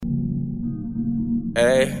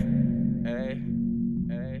Hey,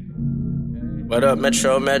 what up,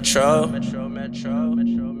 Metro? Kickz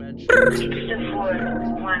to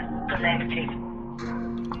 4-1 connected.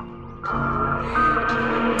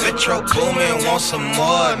 Metro Boomin want some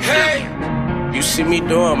more. Hey, you see me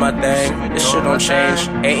doing my thing, this shit don't change.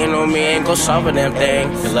 Hating on me ain't gon' solve a damn thing.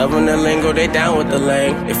 They loving the lingo, they down with the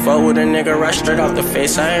lane. They fuck with a nigga right straight off the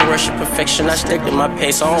face. I ain't rushing perfection, I stick to my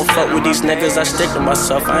pace. I don't fuck with these niggas, I stick to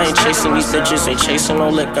myself. I ain't chasing these bitches, ain't chasing no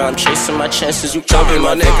liquor. I'm chasing my chances, you talking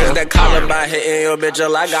my niggas that call about hitting your bitch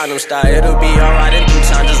up like Gangnam Style. It'll be alright in due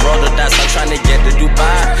time, just roll the dice. I'm trying to get to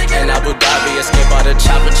Dubai and Abu Dhabi. Escape all the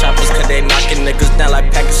choppers, cause they knocking niggas down like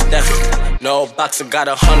Pakistan. No boxer got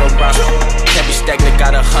 100 rounds. Can't be stagnant,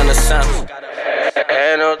 got 100 sounds.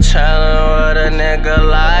 Ain't no telling what a nigga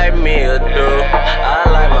like me will do. I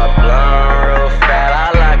like my blunt real fat, I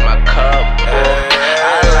like my cup full.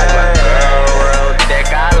 I like my girl real thick,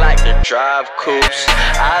 I like to drive coupes.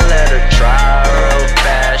 I let her drive real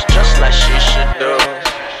fast, just like she should do.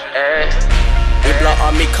 Hey. We blow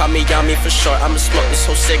on me, call me Yomi for short. I'ma smoke this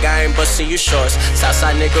whole cig, I ain't busting you shorts.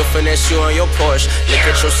 Southside nigga, finesse you on your Porsche. Look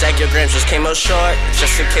at your sack, your grams just came up short.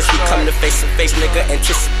 Just in case we come to face to face, nigga,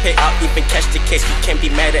 anticipate. I'll even catch the case, you can't be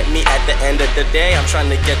mad at me. At the end of the day, I'm trying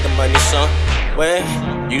to get the money, son.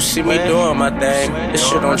 When you see me doing my thing, this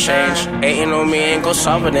shit don't change. Hating on me ain't gon'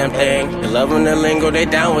 solve a damn thing. They loving the lingo, they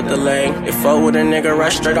down with the lane. They fuck with a nigga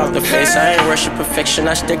right straight off the face. I ain't rushing perfection,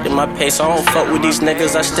 I stick to my pace. I don't fuck with these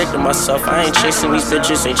niggas, I stick to myself. I ain't chasing these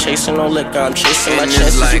bitches, ain't chasing no liquor. I'm chasing my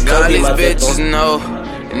chances, like you all could be these my bitches victim. know,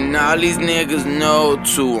 and all these niggas know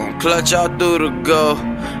too. I'm clutch out through the go.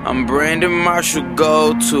 I'm Brandon Marshall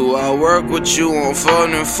go-to. I work with you on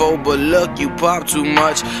phone info, but look, you pop too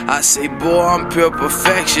much. I say, boy, I'm pure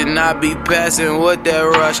perfection. I be passing with that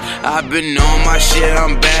rush. I've been on my shit,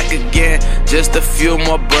 I'm back again. Just a few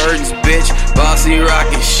more burdens, bitch. Bossy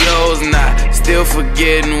rockin' shows, not still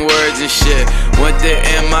forgetting words and shit. Went to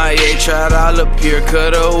MIA, tried all up here,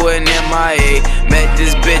 coulda went MIA. Met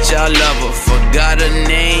this bitch, I love her. Forgot her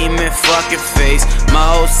name and fucking face. My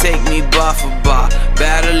hoes take me bar for bar,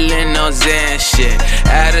 battling on Zan shit.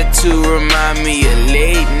 Attitude remind me of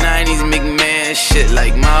late 90s McMahon shit.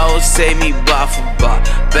 Like my hoes take me bar for bar.